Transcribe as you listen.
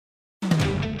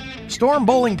Storm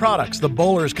Bowling Products, the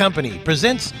Bowlers Company,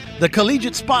 presents the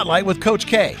Collegiate Spotlight with Coach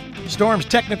K. Storm's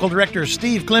technical director,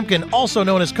 Steve Klimkin, also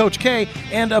known as Coach K,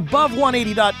 and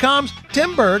Above180.com's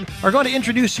Tim Berg are going to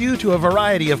introduce you to a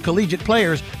variety of collegiate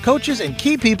players, coaches, and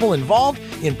key people involved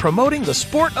in promoting the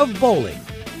sport of bowling.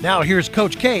 Now here's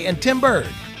Coach K and Tim Berg.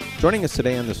 Joining us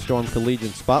today on the Storm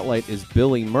Collegiate Spotlight is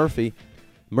Billy Murphy.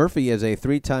 Murphy is a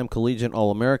three-time Collegiate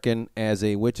All-American as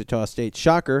a Wichita State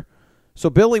Shocker. So,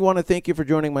 Billy, want to thank you for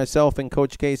joining myself and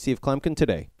Coach K, Steve Klimkin,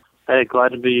 today. Hey,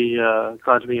 glad to be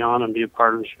on and be a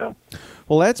part of the show.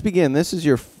 Well, let's begin. This is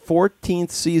your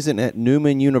 14th season at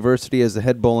Newman University as the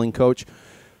head bowling coach.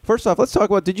 First off, let's talk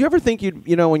about, did you ever think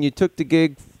when you took the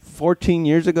gig 14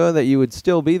 years ago that you would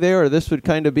still be there, or this would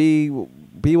kind of be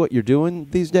what you're doing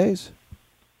these days?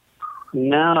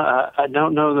 No, I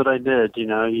don't know that I did.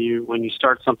 When you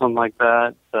start something like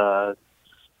that,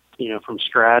 from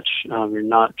scratch, you're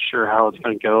not sure how it's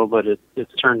going to go, but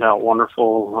it's turned out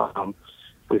wonderful.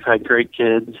 We've had great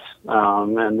kids,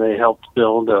 and they helped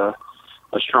build a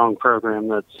strong program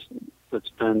that's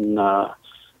been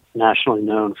nationally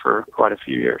known for quite a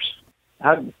few years.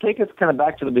 Take us kind of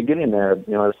back to the beginning there,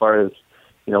 as far as,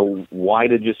 why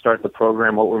did you start the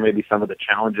program? What were maybe some of the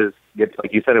challenges?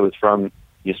 Like you said,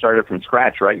 you started from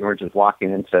scratch, right? You weren't just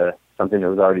walking into something that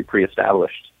was already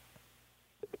pre-established.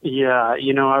 Yeah,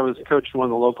 I was coaching one of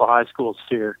the local high schools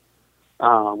here,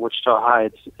 Wichita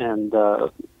Heights, and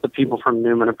the people from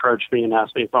Newman approached me and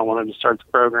asked me if I wanted to start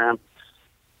the program.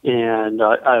 And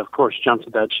I of course, jumped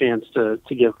at that chance to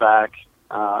give back.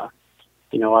 I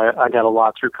got a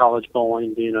lot through college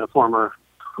bowling, being a former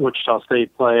Wichita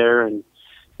State player, and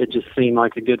it just seemed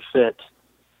like a good fit.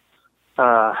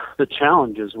 The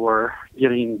challenges were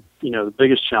the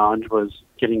biggest challenge was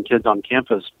getting kids on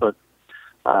campus, but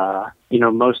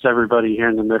most everybody here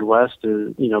in the Midwest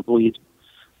bleeds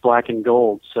black and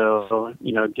gold. So,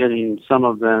 getting some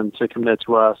of them to commit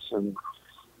to us, and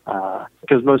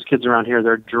because most kids around here,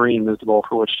 their dream is to bowl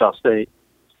for Wichita State,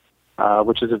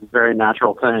 which is a very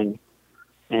natural thing.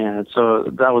 And so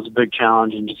that was a big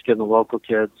challenge in just getting the local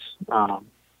kids.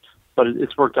 But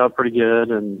it's worked out pretty good.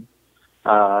 And,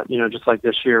 just like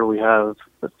this year, we have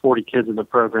 40 kids in the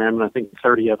program, and I think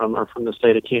 30 of them are from the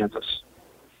state of Kansas.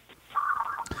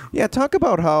 Yeah, talk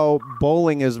about how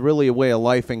bowling is really a way of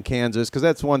life in Kansas, because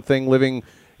that's one thing, living,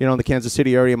 in the Kansas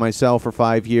City area myself for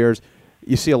 5 years.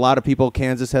 You see a lot of people,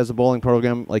 Kansas has a bowling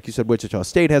program. Like you said, Wichita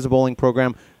State has a bowling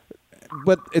program.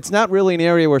 But it's not really an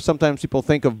area where sometimes people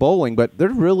think of bowling, but there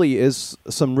really is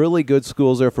some really good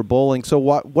schools there for bowling. So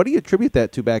what do you attribute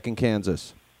that to back in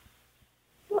Kansas?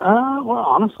 Well,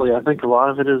 honestly, I think a lot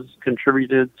of it is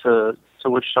contributed to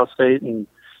Wichita State and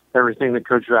everything that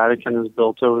Coach Vatican has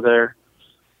built over there.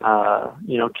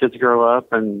 Kids grow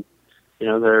up and,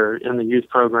 they're in the youth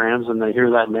programs and they hear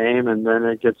that name, and then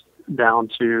it gets down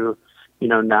to,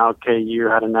 now KU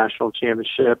had a national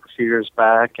championship a few years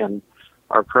back, and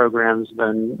our program's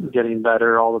been getting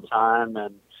better all the time,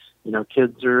 and,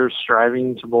 kids are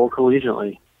striving to bowl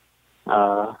collegiately.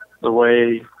 The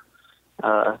way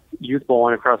youth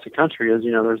bowling across the country is,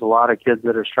 there's a lot of kids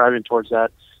that are striving towards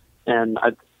that, and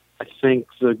I think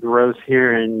the growth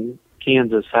here in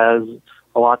Kansas has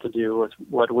a lot to do with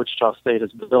what Wichita State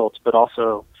has built, but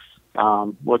also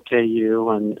what KU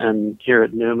and here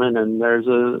at Newman. And there's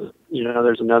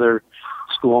another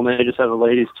school, and they just have a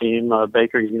ladies team,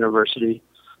 Baker University,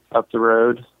 up the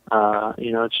road.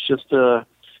 It's just a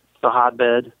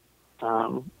hotbed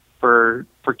for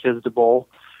kids to bowl.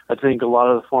 I think a lot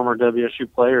of the former WSU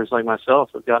players like myself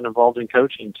have gotten involved in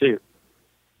coaching too,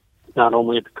 not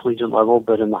only at the collegiate level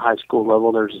but in the high school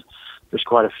level. There's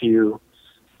quite a few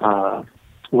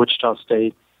Wichita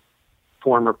State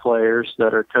former players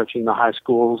that are coaching the high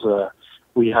schools.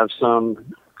 We have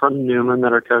some from Newman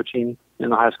that are coaching in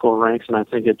the high school ranks, and I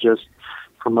think it just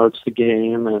promotes the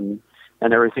game and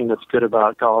everything that's good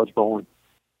about college bowling.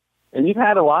 And you've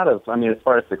had a lot of, as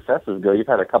far as successes go, you've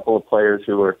had a couple of players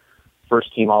who were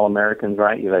first-team All-Americans,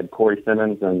 right? You've had Corey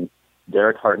Simmons and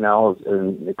Derek Hartnell,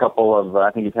 and a couple of,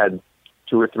 I think you've had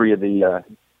 2 or 3 of the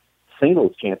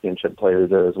singles championship players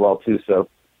there as well, too. So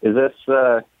is this,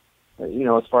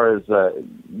 as far as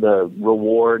the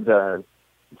reward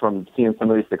from seeing some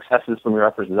of these successes from your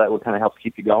efforts, is that what kind of helps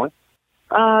keep you going?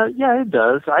 Yeah, it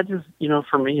does. I just,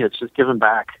 for me, it's just giving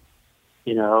back,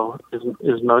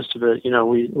 is most of it.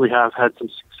 We have had some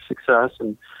success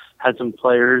and had some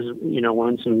players,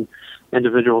 win some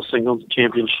individual singles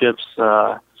championships.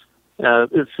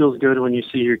 It feels good when you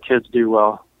see your kids do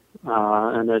well,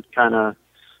 and it kind of,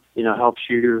 helps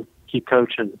you keep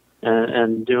coaching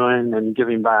and doing and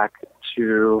giving back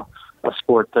to a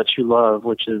sport that you love,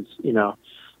 which is,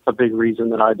 a big reason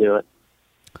that I do it.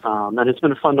 and it's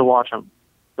been fun to watch them.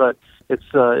 But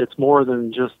it's more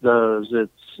than just those.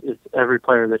 It's every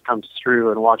player that comes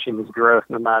through and watching his growth,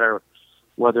 no matter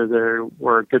whether they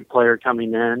were a good player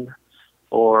coming in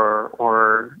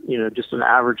or just an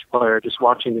average player. Just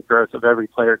watching the growth of every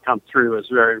player come through is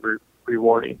very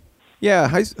rewarding. Yeah,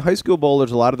 high school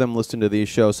bowlers, a lot of them listen to these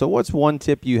shows. So what's one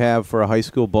tip you have for a high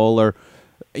school bowler,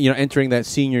 entering that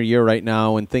senior year right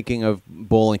now and thinking of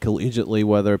bowling collegiately,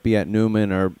 whether it be at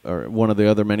Newman or one of the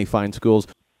other many fine schools?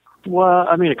 Well,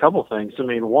 a couple things.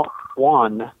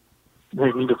 One,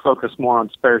 they need to focus more on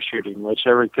spare shooting, which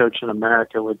every coach in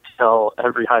America would tell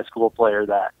every high school player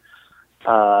that.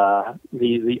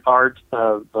 The art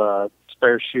of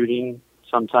spare shooting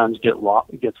sometimes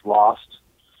gets lost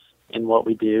in what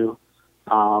we do.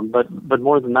 But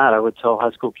more than that, I would tell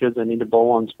high school kids they need to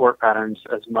bowl on sport patterns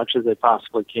as much as they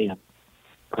possibly can.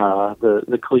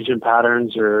 The collegiate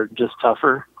patterns are just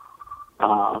tougher.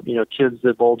 Kids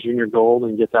that bowl junior gold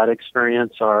and get that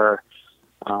experience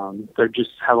they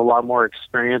just have a lot more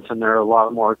experience and they're a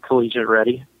lot more collegiate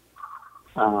ready.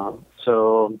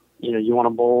 So you want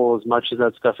to bowl as much of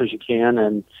that stuff as you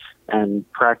can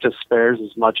and practice spares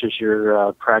as much as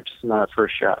you're practicing that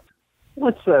first shot.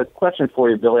 What's a question for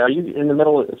you, Billy? Are you in the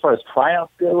middle as far as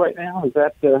tryouts go right now? Is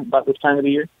that about this time of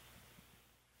the year?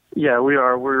 Yeah, we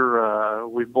are.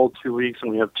 We've bowled 2 weeks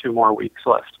and we have 2 more weeks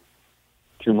left.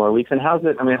 2 more weeks. And how's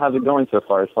it going so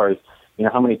far? As far as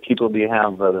how many people do you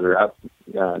have that are out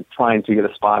trying to get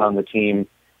a spot on the team,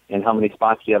 and how many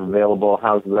spots do you have available?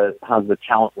 How's the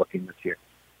talent looking this year?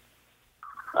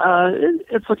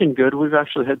 It's looking good. We've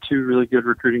actually had 2 really good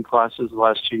recruiting classes the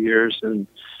last 2 years, and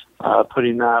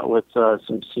putting that with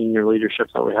some senior leadership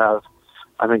that we have,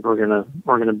 I think we're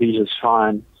gonna be just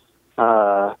fine.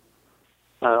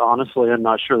 Honestly, I'm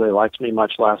not sure they liked me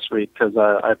much last week because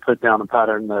I put down a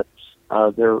pattern that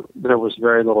there was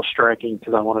very little striking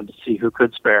because I wanted to see who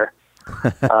could spare,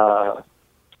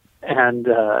 and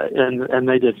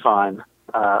they did fine.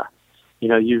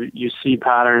 You see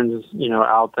patterns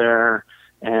out there,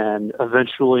 and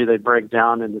eventually they break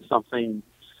down into something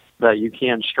that you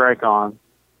can strike on.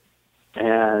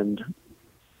 And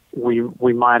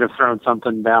we might have thrown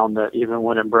something down that even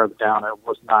when it broke down, it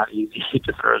was not easy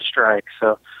to throw a strike.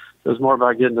 So it was more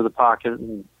about getting to the pocket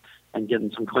and getting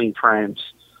some clean frames.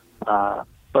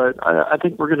 But I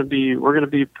think we're going to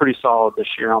be pretty solid this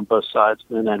year on both sides,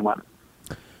 men and women.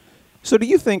 So do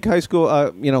you think high school,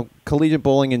 collegiate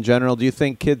bowling in general, do you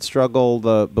think kids struggle,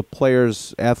 the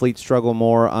players, athletes struggle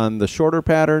more on the shorter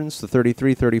patterns, the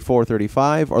 33, 34,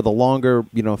 35, or the longer,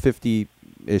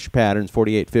 50-ish patterns,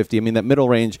 48, 50? That middle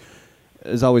range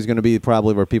is always going to be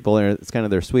probably where people are, it's kind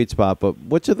of their sweet spot. But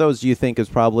which of those do you think is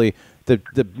probably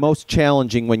the most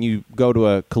challenging when you go to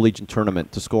a collegiate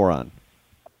tournament to score on?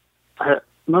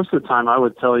 Most of the time, I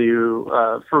would tell you,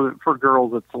 for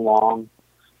girls, it's the long,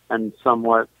 and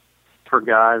somewhat for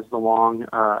guys, the long.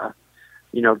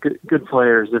 Good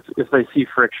players, if they see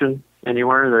friction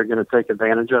anywhere, they're going to take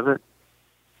advantage of it.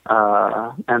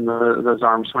 And those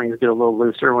arm swings get a little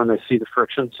looser when they see the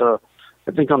friction. So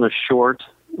I think on the short,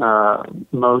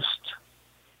 most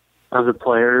of the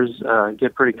players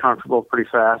get pretty comfortable pretty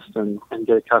fast and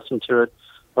get accustomed to it.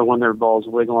 But when their ball's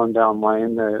wiggling down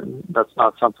lane, that's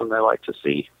not something they like to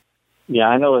see. Yeah,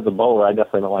 I know as a bowler, I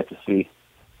definitely don't like to see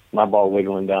my ball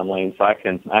wiggling down lane, so I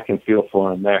can feel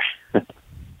for him there.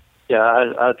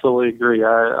 Yeah, I totally agree.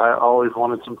 I always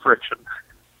wanted some friction.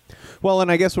 Well, and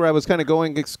I guess where I was kind of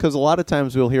going is because a lot of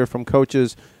times we'll hear from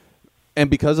coaches, and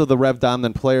because of the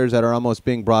rev-dominant players that are almost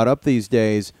being brought up these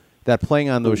days, that playing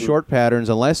on those short patterns,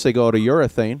 unless they go to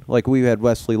urethane, like we had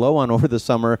Wesley Lowe on over the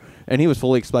summer, and he was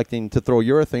fully expecting to throw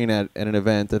urethane at an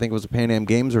event. I think it was the Pan Am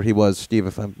Games where he was, Steve,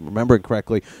 if I'm remembering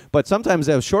correctly. But sometimes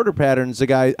they have shorter patterns. The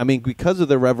guy, because of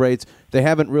their rev rates, they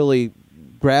haven't really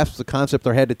grasped the concept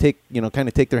or had to take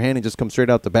their hand and just come straight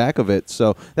out the back of it.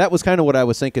 So that was kind of what I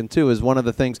was thinking, too, is one of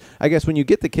the things, I guess when you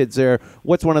get the kids there,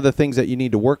 what's one of the things that you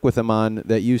need to work with them on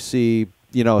that you see,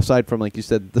 aside from, like you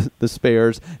said, the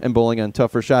spares and bowling on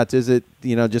tougher shots? Is it,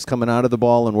 just coming out of the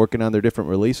ball and working on their different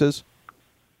releases?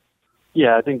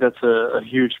 Yeah, I think that's a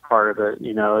huge part of it.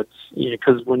 It's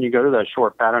because when you go to that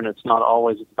short pattern, it's not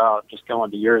always about just going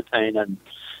to urethane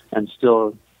and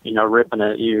still, ripping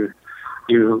it.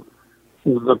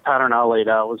 The pattern I laid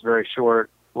out was very short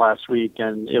last week,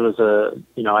 and it was a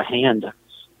hand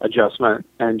adjustment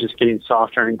and just getting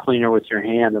softer and cleaner with your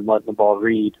hand and letting the ball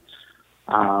read.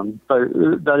 But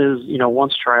that is,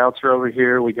 once tryouts are over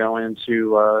here, we go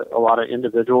into a lot of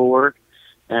individual work,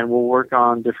 and we'll work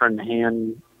on different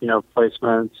hand,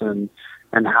 placements and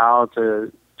how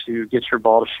to get your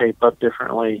ball to shape up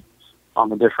differently on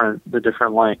the different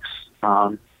lengths.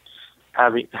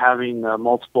 having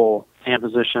multiple hand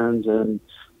positions and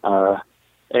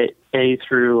A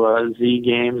through Z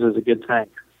games is a good thing.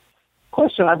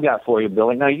 Question I've got for you,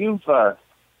 Billy. Now you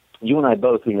and I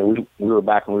both, we were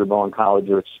back when we were bowling college,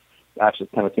 which actually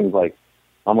kind of seems like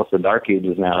almost the dark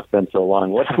ages now. It's been so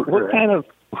long. What kind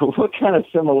of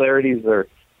similarities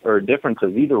or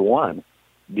differences, either one,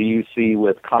 do you see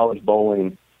with college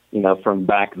bowling, from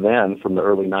back then, from the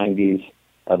early 90s,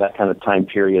 that kind of time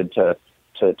period to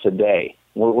today?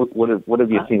 What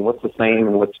have you seen? What's the same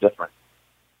and what's different?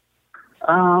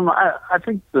 I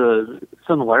think the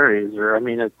similarities are,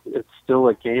 it's still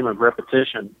a game of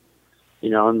repetition,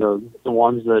 and the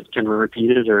ones that can repeat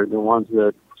it are the ones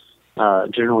that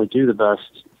generally do the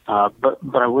best.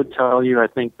 But I would tell you, I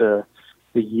think the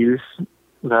youth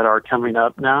that are coming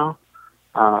up now,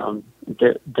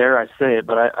 dare I say it,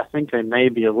 but I think they may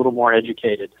be a little more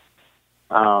educated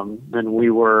than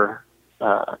we were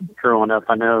growing up.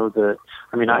 I know that.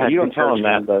 You don't tell them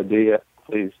that, though, do you?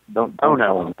 Please don't. Oh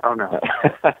no!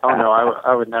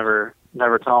 I would never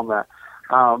tell them that.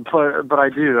 But I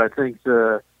do. I think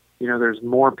there's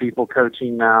more people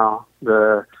coaching now.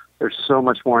 There's so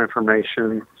much more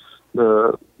information.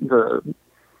 The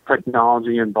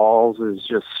technology in balls is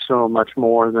just so much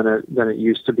more than it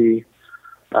used to be.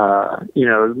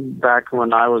 Back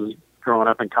when I was growing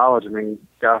up in college,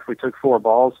 gosh, we took 4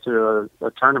 balls to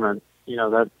a tournament.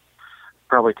 That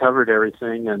probably covered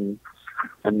everything. And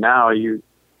now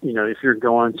if you're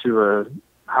going to a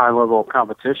high level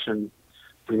competition,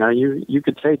 you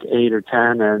could take 8 or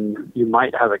 10 and you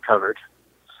might have it covered,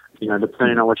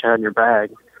 depending on what you had in your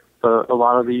bag. But a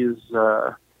lot of these,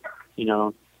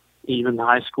 even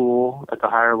high school at the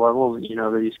higher level,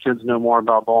 these kids know more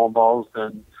about bowling balls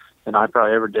than I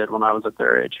probably ever did when I was at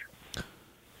their age.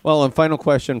 Well, and final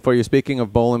question for you. Speaking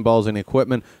of bowling balls and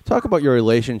equipment, talk about your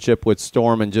relationship with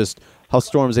Storm and just how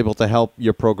Storm is able to help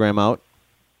your program out.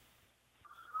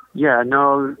 Yeah,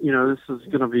 no, this is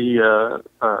going to be a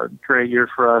great year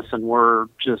for us, and we're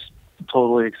just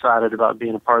totally excited about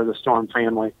being a part of the Storm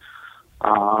family.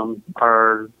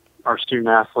 Our student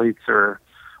athletes are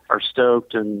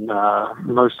stoked, and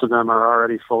most of them are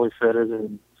already fully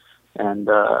fitted and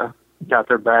got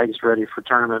their bags ready for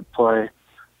tournament play.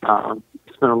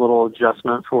 It's been a little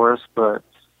adjustment for us, but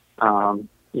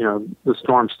the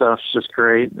Storm stuff's just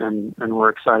great, and we're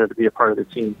excited to be a part of the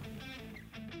team.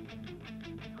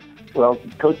 Well,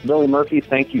 Coach Billy Murphy,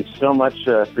 thank you so much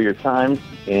for your time,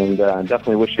 and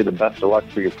definitely wish you the best of luck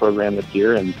for your program this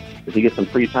year. And if you get some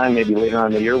free time, maybe later on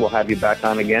in the year, we'll have you back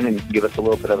on again and give us a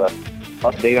little bit of a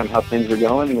update on how things are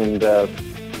going. And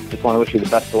just want to wish you the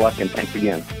best of luck, and thanks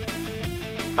again.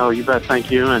 Oh, you bet. Thank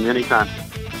you, and anytime.